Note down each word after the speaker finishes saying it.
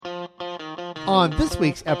On this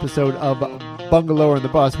week's episode of Bungalow and the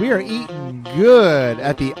Bus, we are eating good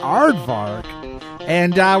at the Aardvark.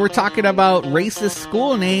 And we're talking about racist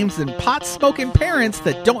school names and pot-smoking parents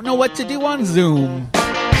that don't know what to do on Zoom.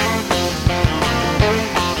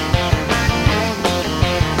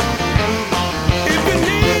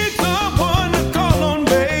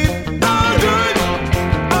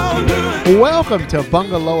 Welcome to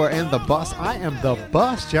Bungalower and the Bus. I am the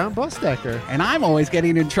Bus, John Busdecker. And I'm always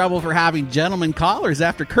getting in trouble for having gentlemen callers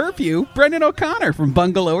after curfew. Brendan O'Connor from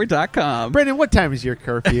bungalower.com. Brendan, what time is your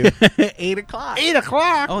curfew? 8 o'clock. 8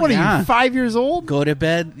 o'clock? Oh, what yeah. are you, 5 years old? Go to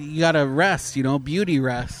bed. You got to rest, beauty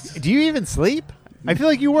rest. Do you even sleep? I feel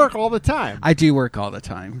like you work all the time. I do work all the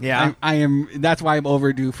time. Yeah. I am. That's why I'm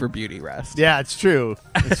overdue for beauty rest. Yeah, it's true.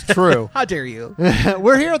 It's true. How dare you?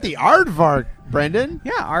 We're here at the Aardvark, Brendan.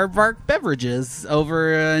 Yeah, Aardvark Beverages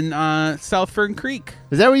over in South Fern Creek.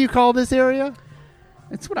 Is that what you call this area?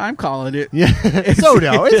 That's what I'm calling it. Yeah,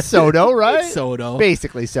 Sodo. It's Sodo, right? It's Sodo.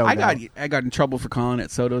 Basically Sodo. I got in trouble for calling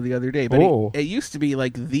it Sodo the other day, but it used to be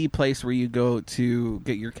like the place where you go to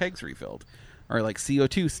get your kegs refilled. Or like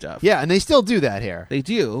CO2 stuff. Yeah, and they still do that here. They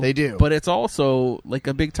do. They do. But it's also like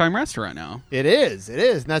a big time restaurant now. It is.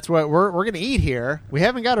 And that's what we're going to eat here. We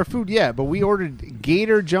haven't got our food yet, but we ordered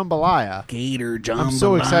Gator Jambalaya. Gator Jambalaya. I'm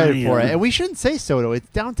so excited for it. And we shouldn't say Sodo. It's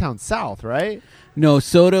downtown South, right? No,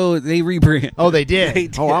 Sodo, they rebrand. Oh, they did? They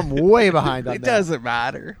did. Oh, I'm way behind on It that. doesn't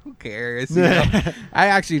matter. Who cares? I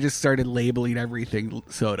actually just started labeling everything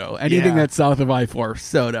Sodo. Anything that's south of I-4,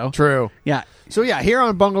 Sodo. True. Yeah. So, here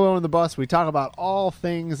on Bungalow and the Bus, we talk about all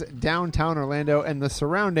things downtown Orlando and the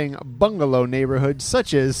surrounding bungalow neighborhoods,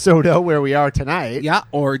 such as Sodo, where we are tonight. Yeah,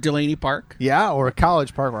 or Delaney Park. Yeah, or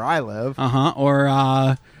College Park, where I live.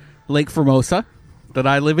 Or Lake Formosa, that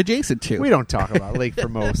I live adjacent to. We don't talk about Lake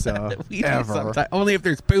Formosa we do ever. sometimes. Only if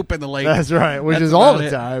there's poop in the lake. That's right, which That's is all about the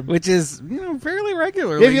it. time. Which is, fairly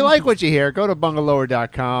regularly. If you like what you hear, go to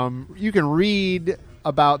bungalower.com. You can read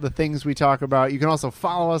about the things we talk about. You can also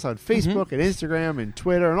follow us on Facebook and Instagram and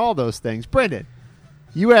Twitter and all those things. Brendan,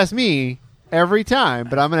 you ask me every time,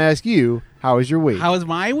 but I'm going to ask you, how was your week? How was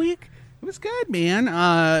my week? It was good, man.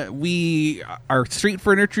 Our street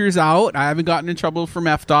furniture's out. I haven't gotten in trouble from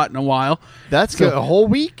FDOT in a while. That's good. A whole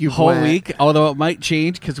week you've went. Week, although it might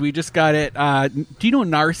change because we just got it. Do you know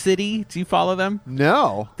Narcity? Do you follow them?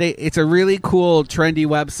 No. It's a really cool, trendy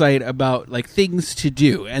website about like things to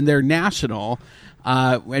do, and they're national.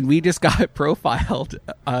 And we just got profiled.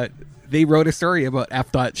 They wrote a story about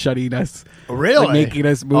FDOT shutting us. Really? Like making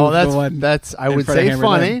us move. Oh, that's I would say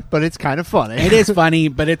funny, but it's kind of funny. It is funny,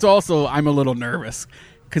 but it's also, I'm a little nervous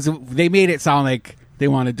because they made it sound like they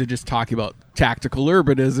wanted to just talk about tactical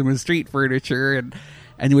urbanism and street furniture. And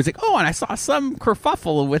he was like, oh, and I saw some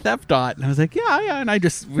kerfuffle with FDOT. And I was like, yeah. And I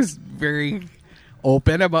just was very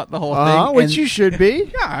open about the whole thing. Which you should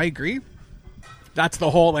be. Yeah, I agree. That's the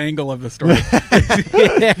whole angle of the story.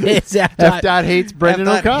 FDOT hates Brendan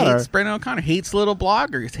O'Connor. Hates Brendan O'Connor. Hates little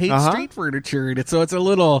bloggers. Hates street furniture. And so it's a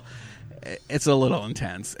little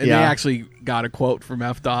intense. And they actually got a quote from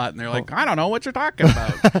FDOT, and they're like, I don't know what you're talking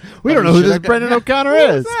about. We don't know who this Brendan O'Connor is.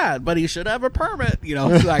 Who is that? But he should have a permit. So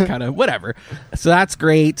that kind of whatever. So that's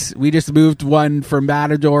great. We just moved one from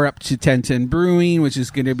Matador up to 1010 Brewing, which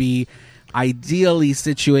is going to be ideally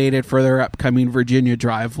situated for their upcoming Virginia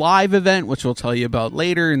Drive Live event, which we'll tell you about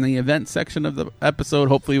later in the event section of the episode.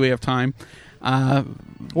 Hopefully we have time.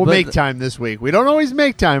 We'll make time this week. We don't always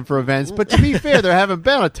make time for events, but to be fair, there haven't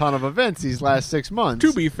been a ton of events these last 6 months.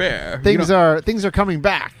 To be fair, things are coming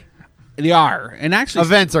back. They are, and actually,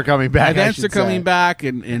 events are coming back. Events are coming back,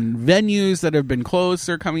 and venues that have been closed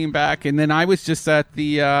are coming back. And then I was just at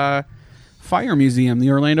the Fire Museum,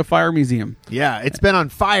 the Orlando Fire Museum. Yeah, it's been on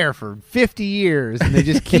fire for 50 years, and they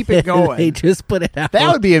just keep it going. They just put it out.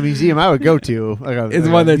 That would be a museum I would go to. It's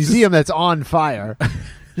one that's museum that's on fire.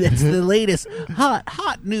 That's the latest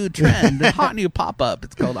hot new trend, the hot new pop-up.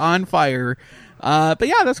 It's called On Fire. But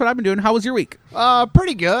yeah, that's what I've been doing. How was your week?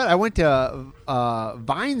 Pretty good. I went to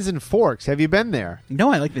Vines and Forks. Have you been there?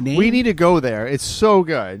 No, I like the name. We need to go there. It's so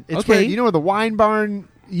good. It's okay. Where, you know where the wine barn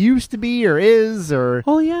used to be or is or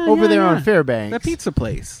over there on Fairbanks. The pizza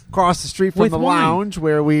place. Across the street from the lounge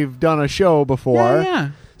where we've done a show before.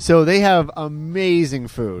 Yeah. So they have amazing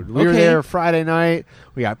food. We were there Friday night.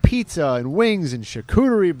 We got pizza and wings and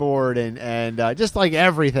charcuterie board and just like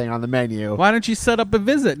everything on the menu. Why don't you set up a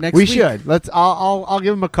visit next week? We should. I'll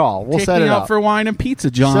give them a call. We'll set it up. Take me out for wine and pizza,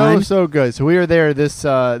 John. So good. So we were there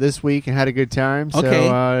this week and had a good time.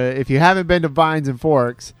 So if you haven't been to Vines and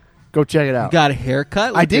Forks, Go check it out. Got a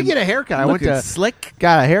haircut? I did get a haircut. I went to slick.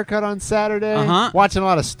 got a haircut on Saturday. Uh-huh. Watching a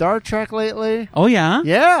lot of Star Trek lately. Oh, yeah?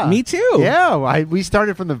 Yeah. Me too. Yeah. We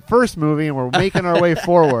started from the first movie and we're making our way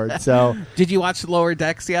forward. So Did you watch Lower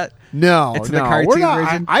Decks yet? no, It's no. the cartoon We're not,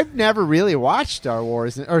 version? I've never really watched Star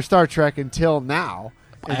Wars or Star Trek until now.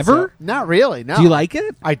 And Ever? so- not really. No. Do you like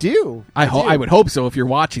it? I do. I do. would hope so if you're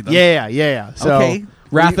watching them. Yeah. So, okay.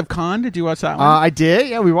 Wrath of Khan, did you watch that one? I did.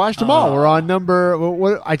 Yeah, we watched them all. We're on number.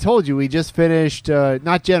 What I told you, we just finished.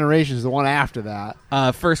 Not Generations, the one after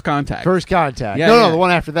that. First Contact. First Contact. Yeah, no, yeah. the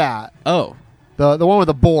one after that. Oh. The one with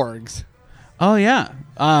the Borgs. Oh, yeah.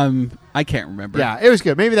 I can't remember. Yeah, it was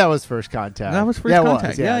good. Maybe that was First Contact. That was First yeah, Contact.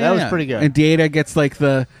 Was. Yeah, that was pretty good. And Data gets like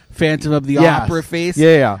the Phantom of the Yes. Opera face.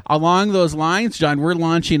 Yeah. Along those lines, John, we're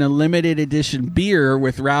launching a limited edition beer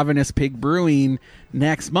with Ravenous Pig Brewing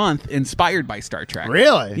next month, inspired by Star Trek.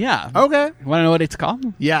 Really? Yeah. Okay. Want to know what it's called?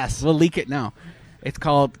 Yes. We'll leak it now. It's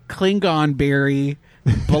called Klingon Berry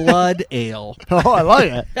Blood Ale. Oh, I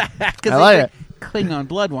like it. Because I like it. Klingon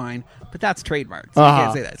blood wine, but that's trademarked, so you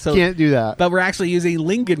can't say that. So can't do that. But we're actually using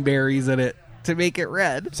lingonberries in it to make it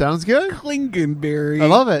red. Sounds good. Lingonberry. I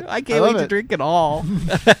love it. I can't I love wait to it. drink it all.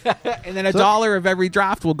 And then $1 of every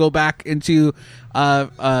draft will go back into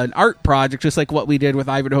an art project, just like what we did with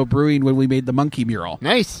Ivanhoe Brewing when we made the monkey mural.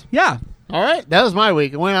 Nice. Yeah. All right. That was my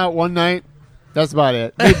week. I went out one night. That's about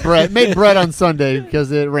it. Made bread on Sunday because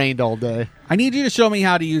it rained all day. I need you to show me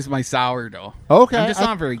how to use my sourdough. Okay. I'm just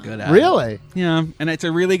not very good at it. Really? Yeah, and it's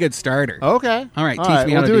a really good starter. Okay. All right, teach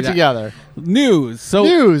me how we'll to do do it that. together. News. So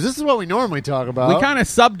News. This is what we normally talk about. we kind of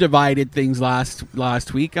subdivided things last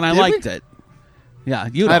week, and I Did we? liked it. Yeah,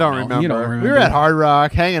 you don't I don't know. remember. You don't remember. We were at Hard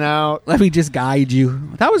Rock hanging out. Let me just guide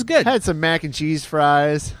you. That was good. Had some mac and cheese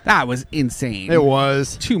fries. That was insane. It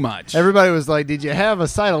was. too much. Everybody was like, "Did you have a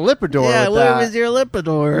side of Lipitor yeah, with where that?" was your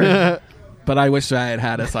Lipitor? But I wish I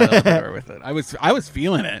had a side of Lipitor with it. I was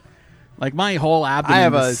feeling it. Like my whole abdomen I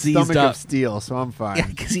have was a seized stomach up. of steel, so I'm fine. Yeah,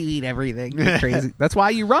 because you eat everything. You're crazy. That's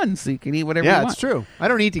why you run, so you can eat whatever you Yeah, want. it's true. I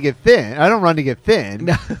don't eat to get thin. I don't run to get thin.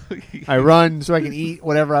 No. I run so I can eat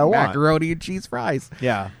whatever I want. Macaroni and cheese fries.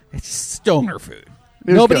 Yeah. It's stoner food. It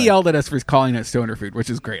was Nobody good. yelled at us for calling it stoner food, which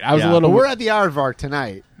is great. I was a But little, we're at the Aardvark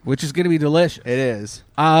tonight. which is going to be delicious. It is.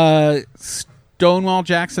 Stonewall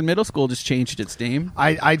Jackson Middle School just changed its name.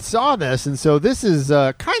 I saw this, and so this is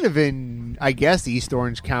kind of in, I guess, East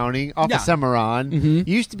Orange County, off Yeah. of Cimarron. Mhm.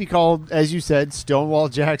 Used to be called, as you said, Stonewall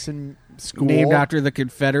Jackson School. Named after the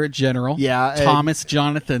Confederate general, Yeah, and- Thomas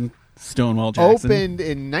Jonathan Stonewall Jackson. Opened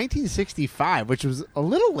in 1965, which was a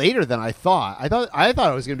little later than I thought. I thought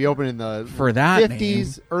it was going to be open in the For that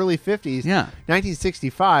 50s, early 50s. Yeah.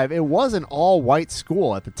 1965. It was an all-white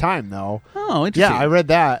school at the time, though. Oh, interesting. Yeah, I read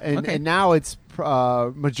that, and, Okay. and now it's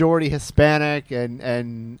majority Hispanic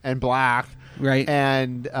and black. Right.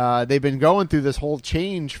 And they've been going through this whole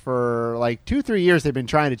change for like 2-3 years. They've been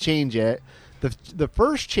trying to change it. The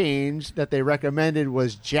first change that they recommended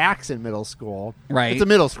was Jackson Middle School. Right. It's a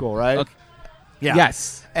middle school, right? Okay. Yeah.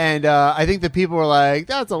 Yes. And I think the people were like,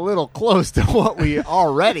 that's a little close to what we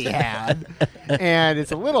already had. And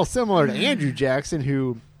it's a little similar to Andrew Jackson,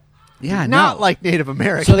 who Yeah. not no. like Native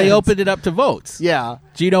Americans. So they opened it up to votes. Yeah.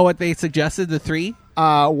 Do you know what they suggested? The three?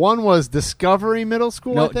 One was Discovery Middle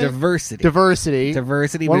School, No, I think. diversity.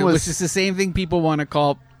 Diversity. One was, which is the same thing people want to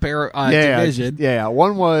call yeah, division. Yeah.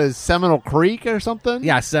 One was Seminole Creek or something.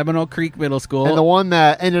 Yeah, Seminole Creek Middle School. And the one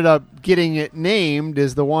that ended up getting it named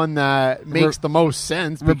is the one that makes the most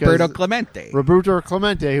sense. Because Roberto Clemente. Roberto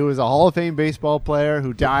Clemente, who was a Hall of Fame baseball player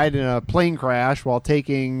who died in a plane crash while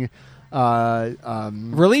taking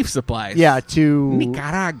Relief supplies. yeah, to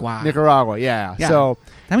Nicaragua. Yeah. Yeah. So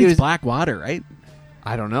That he means was- black water, right?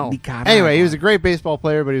 I don't know. Nicaragua. Anyway, he was a great baseball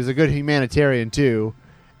player, but he was a good humanitarian too.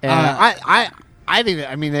 And I think that,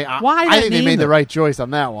 I mean, Why I that think they name, made the though? right choice on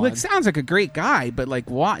that one. Well, it sounds like a great guy, but like,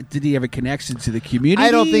 what? Did he have a connection to the community?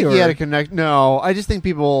 I don't think he or- had a connect. No, I just think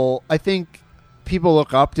people. I think people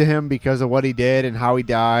look up to him because of what he did and how he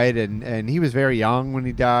died, and he was very young when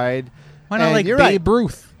he died. Why not And like you're Babe right.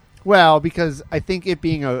 Ruth? Well, because I think it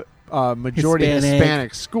being a majority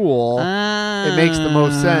Hispanic school, it makes the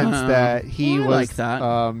most sense that he I was like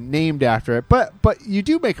that. named after it. But you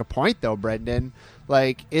do make a point though, Brendan.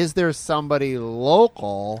 Like, is there somebody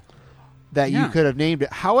local that Yeah. you could have named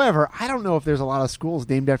it? However, I don't know if there's a lot of schools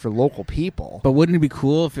named after local people. But wouldn't it be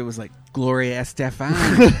cool if it was like Gloria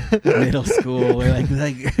Estefan Middle School, or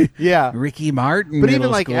like Yeah. Ricky Martin? But Middle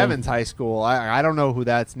even like School? Evans High School, I don't know who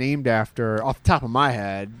that's named after off the top of my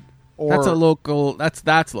head. Or, That's a local.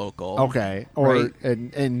 That's local. okay. Or Right.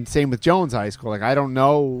 and same with Jones High School. Like, I don't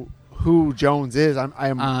know who Jones is.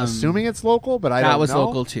 I'm assuming it's local, but I don't know. That was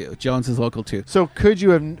local too. Jones is local too. So could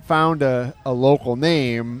you have found a local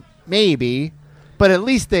name? Maybe. But at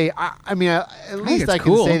least at least I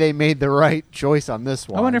can say they made the right choice on this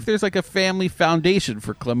one. I wonder if there's like a family foundation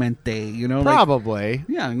for Clemente, you know? Probably. Like,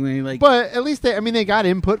 yeah. I mean, like, but at least they got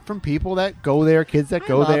input from people that go there, kids that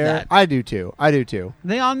go there. That. I do too.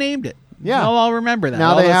 They all named it. Yeah. They'll all remember that.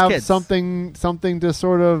 Now all they those have kids. something to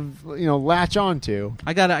sort of, latch on to.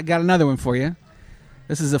 I got another one for you.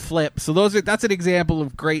 This is a flip. So that's an example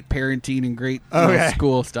of great parenting and great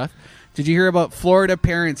school stuff. Did you hear about Florida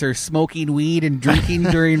parents are smoking weed and drinking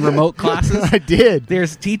during remote classes? I did.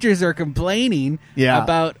 There's teachers are complaining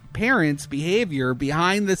about parents' behavior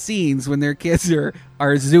behind the scenes when their kids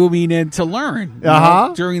are zooming in to learn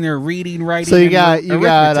during their reading, writing. So you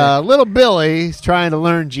got little Billy trying to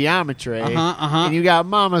learn geometry, and you got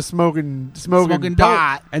Mama smoking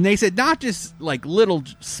pot. Dope. And they said not just like little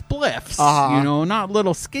spliffs, not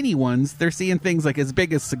little skinny ones. They're seeing things like as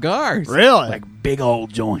big as cigars, really, like big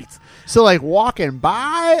old joints. So like walking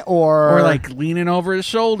by or like leaning over his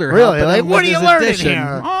shoulder. Really? Like, what are you learning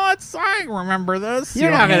here? Oh, I remember this.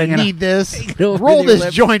 You're not going to need this. Roll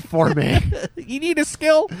this joint for me. You need a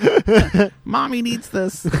skill? Mommy needs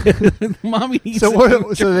this. Mommy needs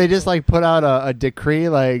So they just like put out a decree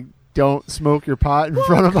like, don't smoke your pot in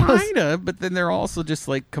front of us? Kind of, but then they're also just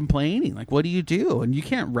like complaining. Like, what do you do? And you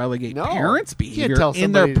can't relegate parents' behavior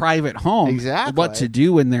in their private home. Exactly. What to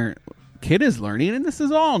do when they're kid is learning, and this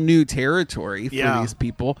is all new territory for these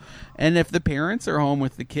people. And if the parents are home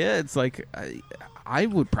with the kids, like I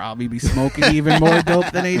would probably be smoking even more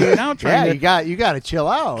dope than I do now. You got to chill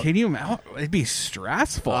out. Can you? It'd be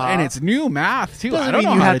stressful, and it's new math too. I don't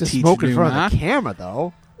know you how have to teach smoke in front math. of the camera,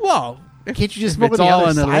 though. Well. Can't you just smoke it's on the all other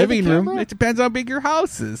in the side living of the room? camera? It depends how big your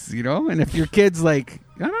house is, and if your kid's like,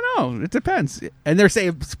 I don't know, it depends. And they're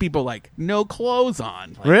saying people like no clothes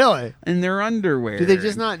on, like, really, in their underwear. Do they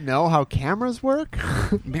just not know how cameras work?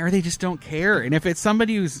 Or they just don't care. And if it's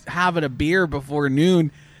somebody who's having a beer before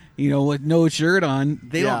noon, with no shirt on,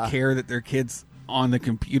 they don't care that their kid's on the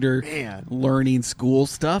computer learning school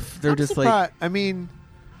stuff. They're just surprised.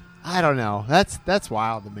 I don't know. That's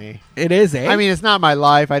wild to me. It is, eh? It's not my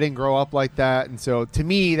life. I didn't grow up like that, and so to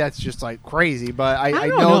me, that's just like crazy. But I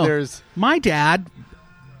know there's my dad,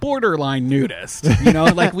 borderline nudist.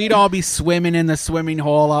 Like we'd all be swimming in the swimming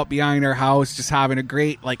hole out behind our house, just having a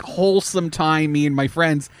great like wholesome time. Me and my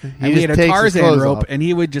friends, and we had a Tarzan rope, and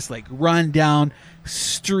he would just like run down,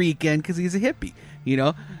 streak in because he's a hippie,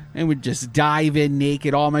 and would just dive in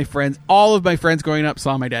naked. All of my friends growing up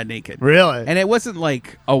saw my dad naked. Really? And it wasn't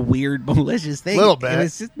like a weird, malicious thing. A little bit. It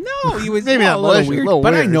was just, he was maybe not a little malicious, weird. A little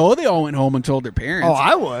but weird. I know they all went home and told their parents. Oh,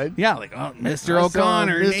 I would. Yeah, like, Mr.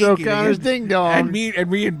 O'Connor. Mr. O'Connor's ding dong. And me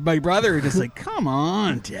and my brother are just like, come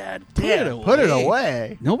on, Dad. Put it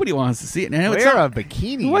away. Nobody wants to see it. And wear a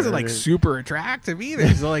bikini. It wasn't like super attractive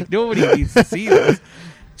either. So like nobody needs to see this.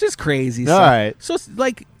 Just crazy. All right. So it's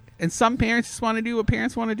like, and some parents just want to do what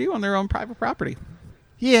parents want to do on their own private property.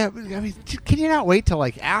 Yeah, can you not wait till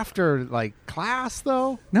like after like class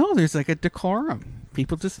though? No, there's like a decorum.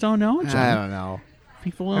 People just don't know. John. I don't know.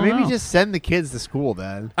 People don't know. Maybe just send the kids to school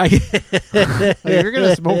then. If you're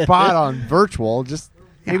gonna smoke pot on virtual, just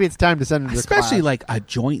maybe it's time to send them to especially class. like a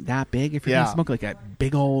joint that big. If you're gonna smoke like a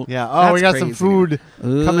big old we got some food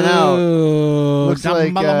coming out. Looks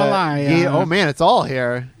like oh man, it's all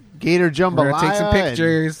here. Gator jambalaya. We're gonna take some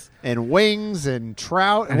pictures. And wings and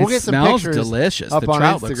trout. And we'll get some smells pictures delicious. up The on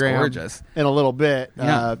trout Instagram looks gorgeous. In a little bit.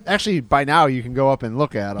 Yeah. Actually, by now you can go up and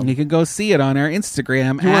look at them. And you can go see it on our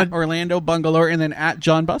Instagram at Orlando Bungalow and then at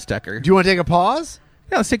John Bustecker. Do you want to take a pause?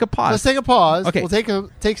 Yeah, let's take a pause. Let's take a pause. Okay.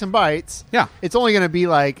 We'll take some bites. Yeah. It's only going to be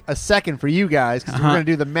like a second for you guys because we're going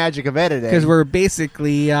to do the magic of editing. Because we're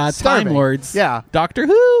basically Time Lords. Yeah. Doctor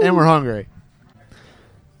Who. And we're hungry.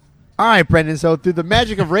 All right, Brendan. So through the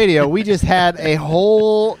magic of radio, we just had a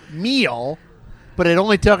whole meal, but it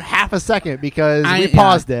only took half a second because we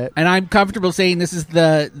paused it. And I'm comfortable saying this is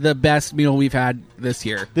the best meal we've had this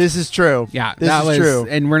year. This is true. Yeah, this is true.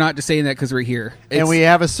 And we're not just saying that because we're here. And we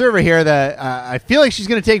have a server here that I feel like she's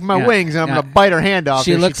going to take my wings, and I'm going to bite her hand off.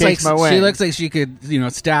 She looks she takes my wings. She looks like she could,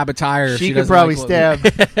 stab a tire. She could probably stab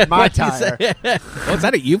my tire. Is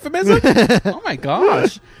that a euphemism? Oh my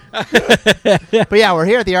gosh. But yeah, we're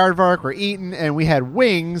here at the Aardvark. We're eating, and we had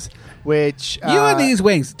wings, which you and these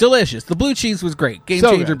wings, delicious. The blue cheese was great, game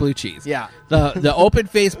changer blue cheese. Yeah, the open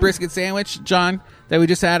faced brisket sandwich, John, that we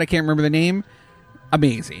just had. I can't remember the name.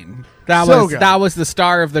 amazing. That So was good. that was the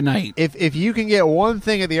star of the night. If you can get one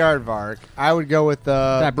thing at the Aardvark, I would go with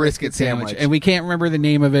the That brisket sandwich. And we can't remember the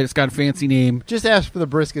name of it. It's got a fancy name. Just ask for the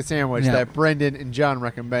brisket sandwich Yeah. that Brendan and John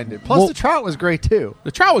recommended. Plus, Well- the trout was great too.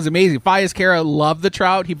 The trout was amazing. Fias Cara loved the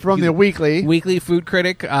trout. He From he- the Weekly. Weekly Food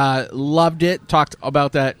Critic loved it. Talked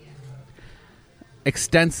about that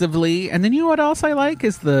extensively. And then you know what else I like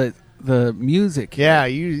is the music. Yeah,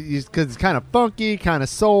 you because it's kind of funky, kind of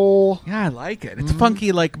soul. Yeah, I like it. It's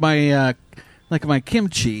funky like my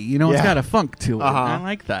kimchi. You know, it's Yeah. got a funk to it. Uh-huh. I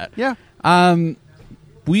like that. Yeah,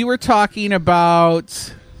 We were talking about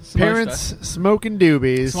some other parents stuff. smoking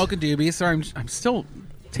doobies. Smoking doobies. Sorry, I'm still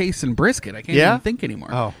tasting brisket. I can't Yeah? even think anymore.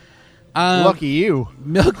 Oh, Um, lucky you!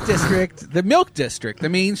 Milk District. The Milk District. The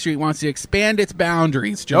Main Street wants to expand its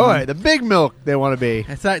boundaries, John. Oh, right, the big milk they want to be.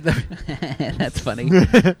 That's not that's funny.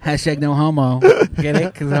 Hashtag no homo. Get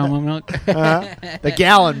it? Because homo milk. The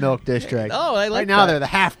gallon milk district. Oh, I like right now that. they're the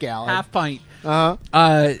half gallon. Half pint. Uh-huh.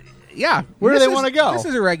 Yeah. Where do This they is- wanna go? This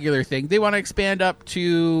is a regular thing. They want to expand up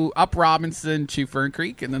Robinson to Fern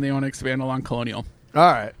Creek, and then they want to expand along Colonial.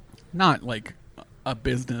 All right. Not like a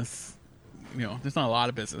business. You know, there's not a lot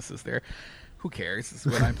of businesses there. Who cares? Is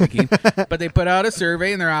what I'm thinking. But they put out a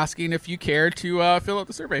survey, and they're asking if you care to fill out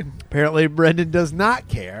the survey. Apparently, Brendan does not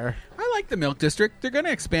care. I like the Milk District. They're going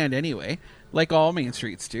to expand anyway, like all main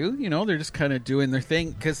streets do. You know, they're just kind of doing their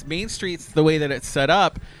thing because Main Street's the way that it's set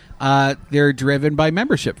up. They're driven by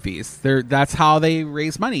membership fees. That's how they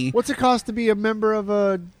raise money. What's it cost to be a member of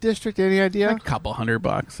a district? Any idea? Like a couple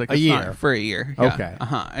 $100, like A it's year. not for a year. Yeah. Okay.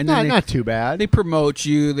 And not, then not too bad. they promote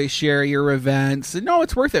you. They share your events. No,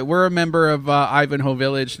 it's worth it. We're a member of Ivanhoe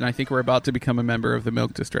Village, and I think we're about to become a member of the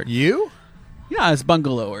Milk District. You? Yeah, as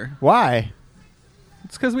bungalower. Why?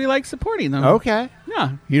 It's because we like supporting them. Okay.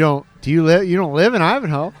 Yeah. You don't? Do you live? You don't live in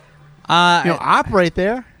Ivanhoe? You don't operate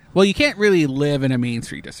there? Well, you can't really live in a Main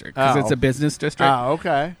Street district because Oh. it's a business district. Oh,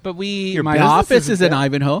 okay. But Your my business office isn't is in there?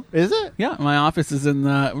 Ivanhoe. Is it? Yeah, my office is in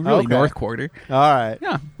the really Okay. north quarter. All right.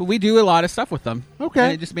 Yeah, but we do a lot of stuff with them. Okay.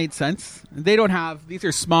 And it just made sense. They don't have, these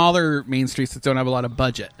are smaller main streets that don't have a lot of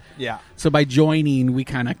budget. Yeah. So by joining, we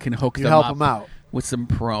kind of can hook You them help up them out. with some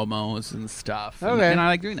promos and stuff. Okay. And I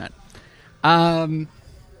like doing that.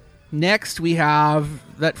 Next, we have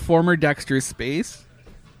that former Dexter's space.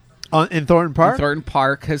 In Thornton Park? Thornton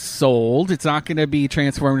Park has sold. It's not going to be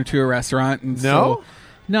transformed into a restaurant. And No?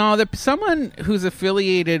 no. Someone who's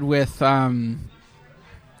affiliated with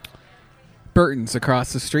Burton's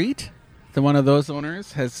across the street, one of those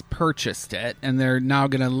owners has purchased it, and they're now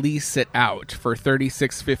going to lease it out for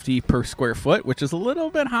 $36.50 per square foot, which is a little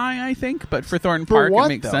bit high, I think. But for Thornton For Park, what, it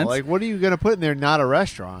makes though? sense. Like, what are you going to put in there? Not a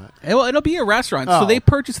restaurant. Well, it'll be a restaurant. Oh. So they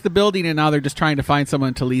purchased the building, and now they're just trying to find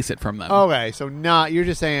someone to lease it from them. Okay, so not. You're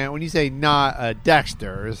just saying when you say not a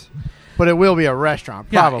Dexter's, but it will be a restaurant.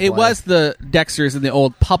 Yeah, Probably. it was the Dexter's in the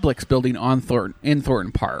old Publix building in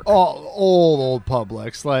Thornton Park. all old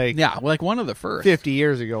Publix, like Yeah, like one of the first. 50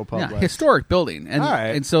 years ago. Publix. Yeah, historic building. And, All right.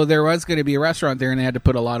 and so there was going to be a restaurant there, and they had to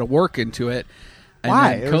put a lot of work into it. And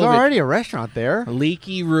Why? then There was COVID- already a restaurant there. a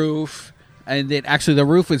leaky roof. And then actually the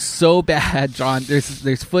roof was so bad, John.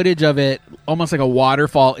 There's footage of it almost like a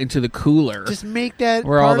waterfall into the cooler. Just make that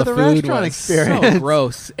where part all of the the food restaurant was experience. so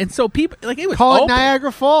gross. And so people, like, it was Call it open.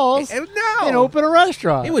 Niagara Falls No. and open a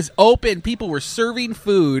restaurant. It was open. People were serving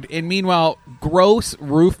food, and meanwhile, gross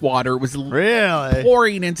roof water was really.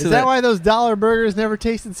 pouring into Is that why those dollar burgers never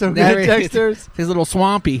tasted so good at Dexter's? It's a little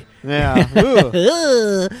swampy. Yeah.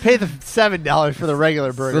 Ooh. Pay the $7 for the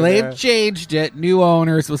regular burger. So they've there. changed it. New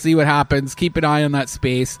owners. We'll see what happens. Keep an eye on that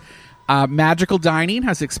space. Magical Dining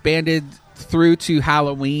has expanded through to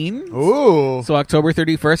Halloween. Ooh. So October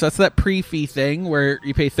 31st. That's that pre-fee thing where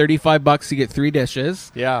you pay $35 to get 3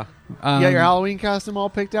 dishes. Yeah. You got your Halloween costume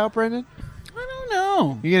all picked out, Brendan? I don't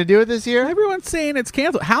know. You gonna do it this year? Everyone's saying it's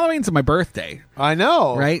canceled. Halloween's my birthday. I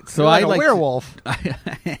know. Right? So You're like I a like to- werewolf.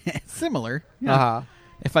 Similar. Yeah. Uh-huh.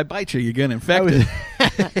 If I bite you, you get I infected.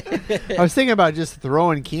 was thinking about just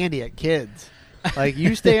throwing candy at kids. Like,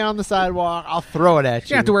 you stay on the sidewalk, I'll throw it at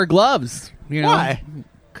you. You have to wear gloves. You know? Why?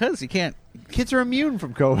 Because you can't. Kids are immune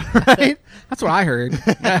from COVID, right? That's what I heard.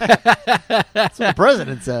 That's what the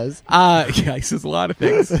president says. Yeah, he says a lot of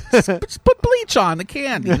things. just put bleach on the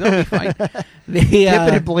candy. That'll be fine. Dip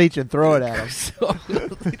it in bleach and throw it at them.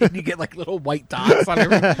 So you get like little white dots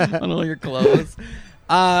on all your clothes.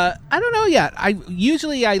 I don't know yet.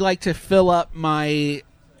 I like to fill up my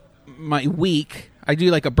week I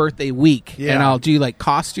do like a birthday week, Yeah. and I'll do like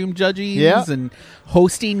costume judging Yeah. and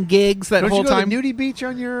hosting gigs that Don't whole you go time. to Nudie Beach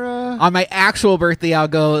on your? On my actual birthday, I'll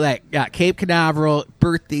go like Cape Canaveral,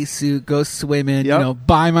 birthday suit, go swimming, Yep.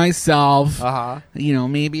 by myself. Uh-huh.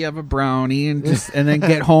 Maybe have a brownie and then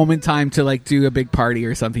get home in time to like do a big party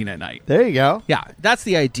or something at night. There you go. Yeah, that's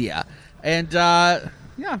the idea. And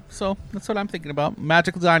so that's what I'm thinking about.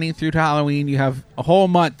 Magical dining through to Halloween. You have a whole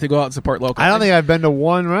month to go out and support local. I don't think I've been to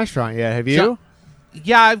one restaurant yet. Have you?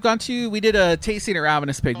 Yeah, I've gone to. We did a tasting at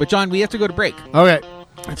Ravenous Pig, but John, we have to go to break. Okay.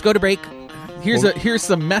 Let's go to break. Here's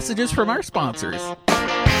some messages from our sponsors.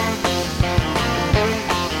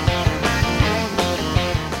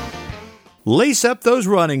 Lace up those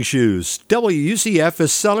running shoes. WUCF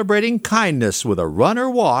is celebrating kindness with a run or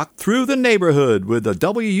walk through the neighborhood with the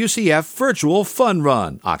WUCF Virtual Fun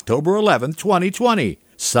Run, October 11th, 2020.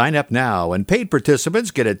 Sign up now, and paid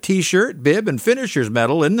participants get a T-shirt, bib, and finisher's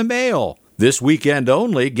medal in the mail. This weekend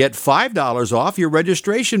only, get $5 off your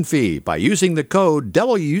registration fee by using the code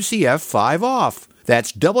WUCF5OFF.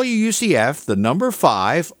 That's WUCF, the number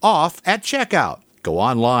 5, off at checkout. Go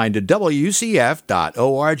online to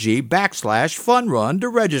WUCF.org/funrun to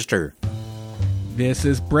register. This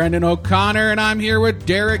is Brendan O'Connor, and I'm here with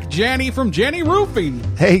Derek Janney from Janney Roofing.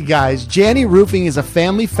 Hey guys, Janney Roofing is a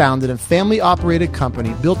family-founded and family-operated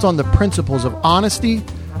company built on the principles of honesty,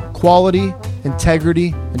 quality,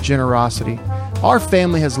 integrity, and generosity. Our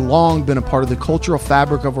family has long been a part of the cultural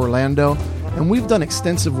fabric of Orlando, and we've done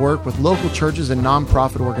extensive work with local churches and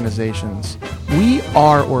nonprofit organizations. We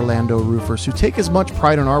are Orlando roofers who take as much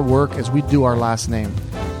pride in our work as we do our last name.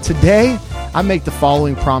 Today, I make the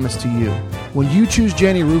following promise to you. When you choose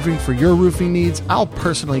Janney Roofing for your roofing needs, I'll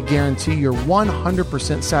personally guarantee your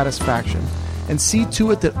 100% satisfaction and see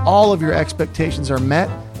to it that all of your expectations are met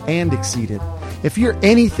and exceeded. If you're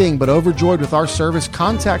anything but overjoyed with our service,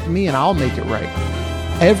 contact me and I'll make it right.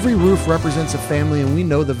 Every roof represents a family, and we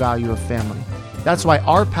know the value of family. That's why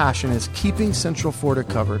our passion is keeping Central Florida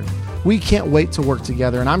covered. We can't wait to work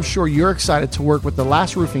together, and I'm sure you're excited to work with the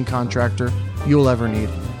last roofing contractor you'll ever need.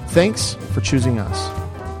 Thanks for choosing us.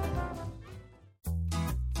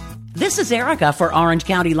 This is Erica for Orange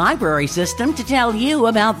County Library System to tell you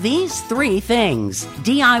about these 3 things.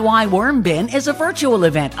 DIY Worm Bin is a virtual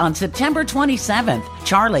event on September 27th.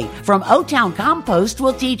 Charlie from O-Town Compost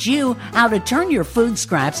will teach you how to turn your food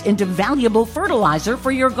scraps into valuable fertilizer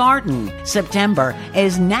for your garden. September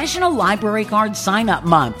is National Library Card Sign-Up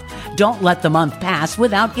Month. Don't let the month pass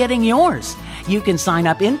without getting yours. You can sign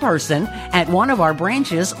up in person at one of our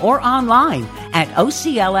branches or online at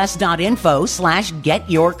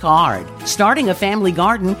ocls.info/getyourcard. Starting a Family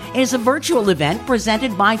Garden is a virtual event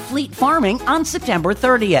presented by Fleet Farming on September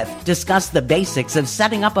 30th. Discuss the basics of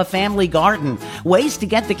setting up a family garden, ways to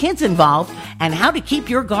get the kids involved, and how to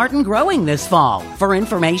keep your garden growing this fall. For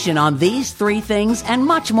information on these 3 things and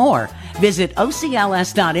much more, visit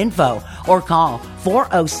ocls.info or call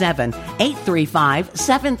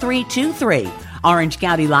 407-835-7323. Orange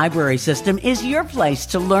County Library System is your place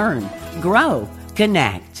to learn, grow,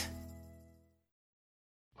 connect.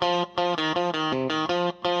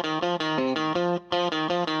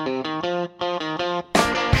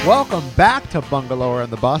 Welcome back to Bungalower on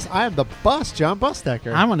the Bus. I am the bus, John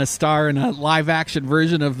Busdecker. I'm going to star in a live-action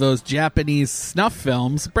version of those Japanese snuff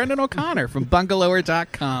films. Brendan O'Connor from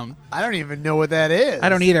Bungalower.com. I don't even know what that is. I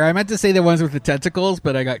don't either. I meant to say the ones with the tentacles,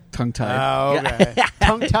 but I got tongue-tied. Oh, okay.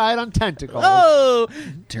 Tongue-tied on tentacles. Oh,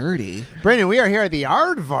 dirty. Brendan, we are here at the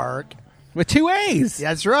Aardvark. With 2 A's.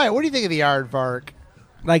 That's right. What do you think of the Aardvark?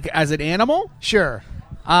 Like, as an animal? Sure.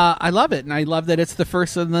 I love it, and I love that it's the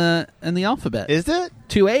first in the alphabet. Is it?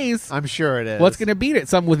 2 A's. I'm sure it is. What's going to beat it?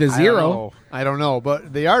 Something with a 0. I don't know.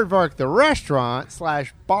 But the Aardvark, the restaurant /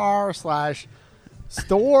 bar / store /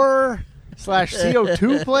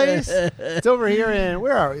 CO2 place. It's over here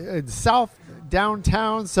in South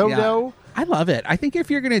Downtown Sodo. Yeah. I love it. I think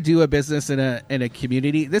if you're going to do a business in a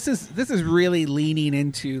community, this is really leaning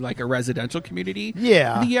into like a residential community.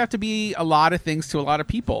 Yeah. I think you have to be a lot of things to a lot of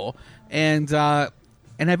people, and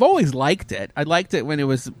I've always liked it. I liked it when it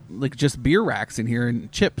was like just beer racks in here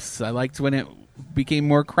and chips. I liked when it became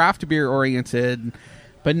more craft beer oriented.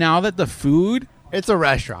 But now that the food, it's a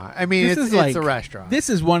restaurant. I mean, it's a restaurant. This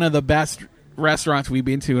is one of the best restaurants we've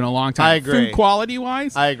been to in a long time. I agree. Food quality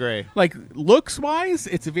wise, I agree. Like looks wise,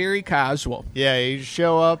 it's very casual. Yeah, you just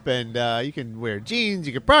show up and you can wear jeans.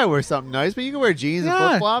 You could probably wear something nice, but you can wear jeans and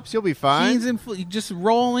flip flops. You'll be fine. Jeans and you just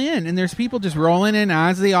roll in, and there's people just rolling in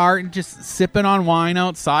as they are and just sipping on wine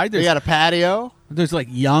outside. You got a patio. There's like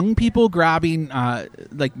young people grabbing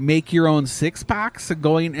like make your own 6-packs and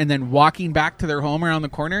going and then walking back to their home around the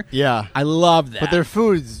corner. Yeah, I love that. But their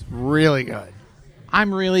food's really good.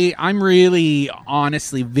 I'm really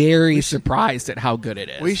honestly very surprised at how good it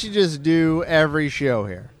is. We should just do every show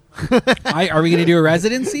here. Are we going to do a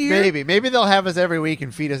residency here? Maybe they'll have us every week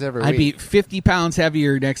and feed us every I'd week. be 50 pounds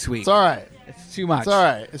heavier next week. It's all right. It's too much. It's all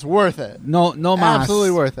right. It's worth it. No mas.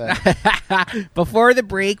 Absolutely worth it. Before the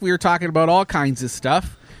break, we were talking about all kinds of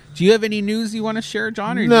stuff. Do you have any news you want to share,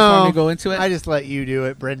 John, or you No, just want me to go into it? I just let you do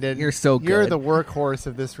it, Brendan. You're so good. You're the workhorse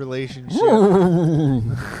of this relationship.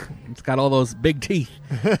 It's got all those big teeth.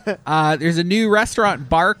 There's a new restaurant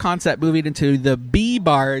bar concept moving into the B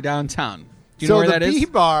Bar downtown. Do you know where that is? The B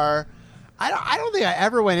Bar, I don't think I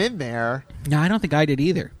ever went in there. No, I don't think I did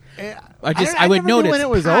either. I never would knew notice when it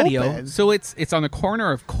was patio. open. So it's on the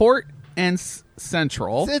corner of Court and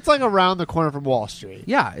Central. It's like around the corner from Wall Street.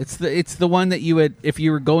 Yeah, it's the one that you would, if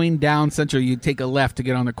you were going down Central, you'd take a left to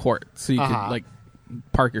get on the Court, so you could like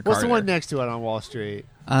park your car. What's the one there. next to it on Wall Street?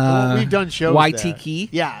 We've done shows Waitiki.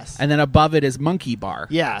 there. Yes. And then above it is Monkey Bar.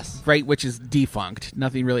 Yes. Right, which is defunct.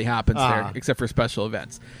 Nothing really happens there except for special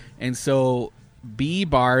events. And so B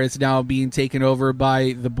Bar is now being taken over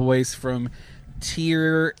by the boys from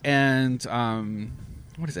Tier and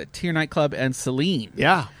what is it? Tier Nightclub and Celine.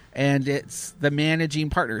 Yeah. And it's the managing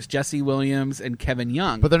partners, Jesse Williams and Kevin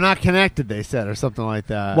Young. But they're not connected, they said, or something like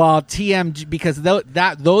that. Well, TMG, because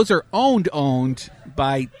those are owned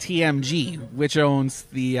by TMG, which owns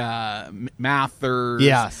the Mathers,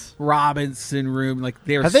 Yes. Robinson Room. Like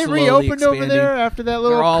they're have they slowly reopened expanding. over there after that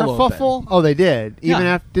little They're all kerfuffle? open. Oh, they did. Even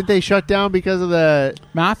Yeah. after, did they shut down because of the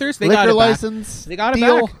Mathers, they liquor got it license? back. They got it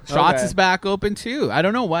deal? back. Shots Okay. is back open too. I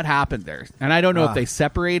don't know what happened there, and I don't know if they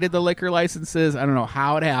separated the liquor licenses. I don't know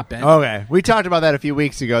how it happened. Okay, we talked about that a few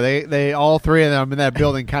weeks ago. They all three of them in that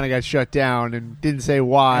building kind of got shut down and didn't say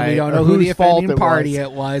why. And we don't or know who whose the fault offending it party was.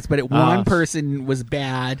 it was, but one person was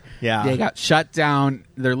bad. Yeah. They got shut down.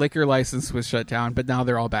 Their liquor license was shut down, but now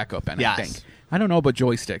they're all back open, Yes. I think. I don't know about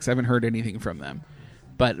Joysticks. I haven't heard anything from them.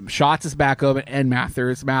 But Shots is back open, and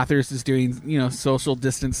Mathers. Mathers is doing, social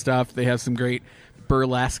distance stuff. They have some great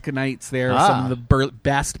burlesque nights there. Some of the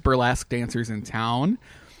best burlesque dancers in town.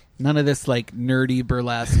 None of this, like, nerdy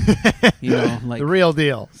burlesque, like... The real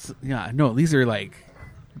deal. Yeah, no, these are, like,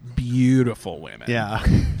 beautiful women. Yeah.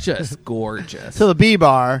 Just gorgeous. So the B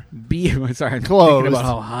Bar. Sorry, I'm Closed. thinking about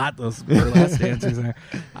how hot those burlesque dancers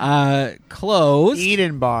are. Closed.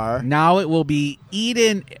 Eden Bar. Now it will be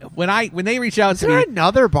Eden. When they reach out Is to there me,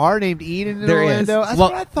 another bar named Eden in there is. Orlando? That's well,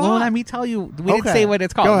 what I thought. well, let me tell you. We didn't Okay. say what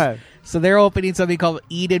it's called. Go ahead. So they're opening something called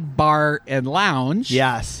Eden Bar and Lounge.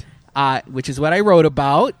 Yes. Which is what I wrote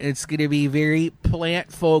about. It's going to be very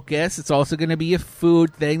plant focused. It's also going to be a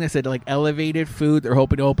food thing. They said like elevated food. They're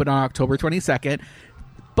hoping to open on October 22nd.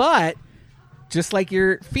 But just like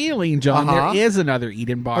you're feeling, John, there is another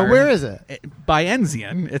Eden Bar. Oh, where is it? By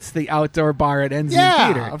Enzian. It's the outdoor bar at Enzian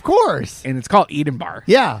Yeah, Theater. of course. And it's called Eden Bar.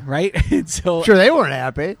 Yeah. Right? And so Sure, they weren't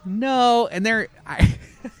happy. no, and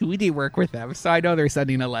we do work with them, so I know they're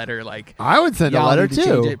sending a letter like I would send a y'all letter need to change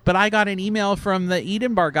too. it. But I got an email from the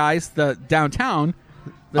Eden Bar guys, the downtown,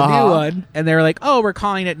 the new Uh-huh. one, and they were like, "Oh, we're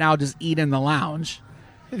calling it now just Eden the Lounge."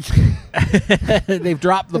 They've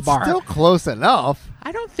dropped the It's bar. still close enough.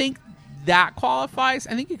 I don't think that qualifies.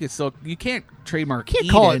 I think you can't trademark. You can't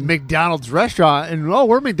Eden. call it McDonald's restaurant and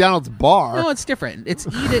we're McDonald's bar. No, it's different. It's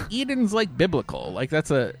Eden. Eden's like biblical. Like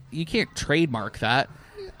you can't trademark that.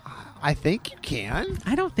 I think you can.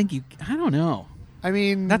 I don't think you. I don't know. I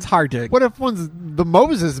mean, That's hard to. What if one's the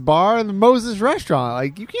Moses bar and the Moses restaurant?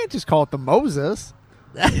 Like, you can't just call it the Moses,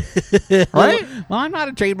 right? Well, I'm not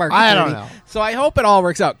a trademark I don't attorney, know. so I hope it all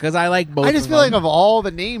works out because I like both. I just of feel like them. of all the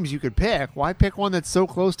names you could pick, why pick one that's so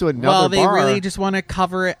close to another well, they bar? really just want to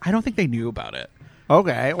cover it. I don't think they knew about it.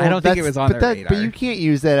 Okay, well, I don't think it that's- was on but their But radar. you can't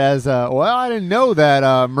use that as well, I didn't know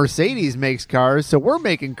that Mercedes makes cars, so we're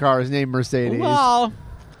making cars named Mercedes. Well,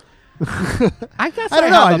 I guess I don't I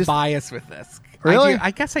know, have I a just- bias with this. Really? I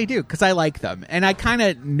guess I do because I like them and I kind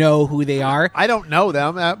of know who they are. I don't know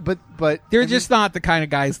them, but They're I mean, just not the kind of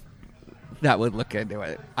guys that would look into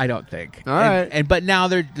it. I don't think. All right. And but now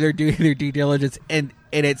they're doing their due diligence and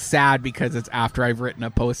it's sad because it's after I've written a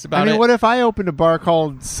post about I mean, it. what if I opened a bar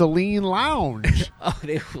called Celine Lounge? Oh,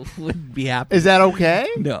 they wouldn't be happy. Is that okay?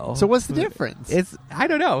 No. So what's the difference? It's I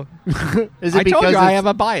don't know. Is it I because told you I it's- have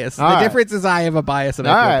a bias. The All right. difference is I have a bias and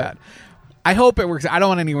I All feel right. bad. I hope it works. I don't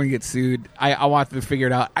want anyone to get sued. I want them to figure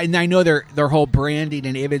it out. And I know their whole branding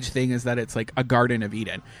and image thing is that it's like a Garden of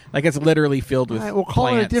Eden. Like it's literally filled with All right, we'll call it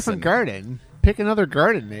a plants different and- garden. Pick another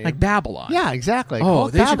garden name. Like Babylon. yeah, exactly. Oh, Call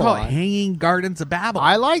it they should call it Babylon. Hanging Gardens of Babylon.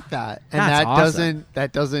 I like that, and That's that awesome.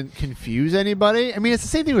 doesn't confuse anybody. I mean, it's the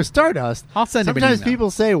same thing with Stardust. I'll send them an Sometimes email.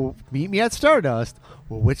 people say, well, "Meet me at Stardust."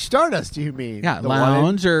 Well, which Stardust do you mean? Yeah, The one in-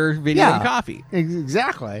 lounge or video Yeah. and coffee.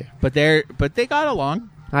 Exactly. But they got along.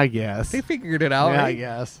 I guess. They figured it out. Yeah, I right?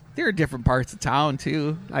 guess. There are different parts of town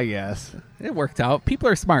too. I guess. It worked out. People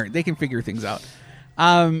are smart. They can figure things out.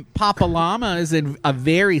 Papa Llama is in a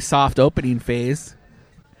very soft opening phase.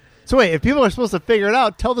 So wait, if people are supposed to figure it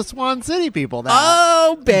out, tell the Swan City people that.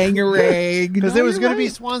 Oh, bangarang. Because it was going to be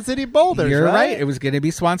Swan City Boulders, You're right? right. It was going to be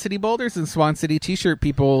Swan City Boulders, and Swan City T-shirt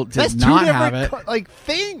people did That's not two have different it.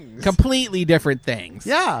 things. Completely different things.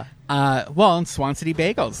 Yeah. Well, and Swan City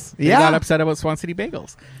Bagels. They Yeah. got upset about Swan City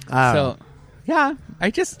Bagels. So, yeah,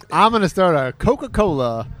 I'm going to start a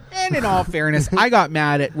Coca-Cola. And in all fairness, I got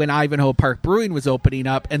mad at when Ivanhoe Park Brewing was opening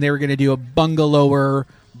up, and they were going to do a bungalower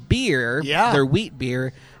beer, Yeah. their wheat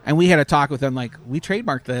beer, and we had a talk with them like, we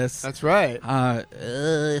trademarked this. That's right.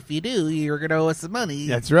 If you do, you're going to owe us some money.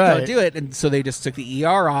 That's right. Don't do it. And so they just took the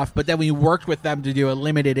ER off, but then we worked with them to do a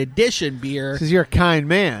limited edition beer. Because you're a kind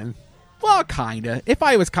man. Well, kind of. If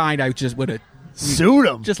I was kind, I just would have Suit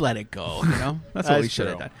him. just let it go, you know? That's what we should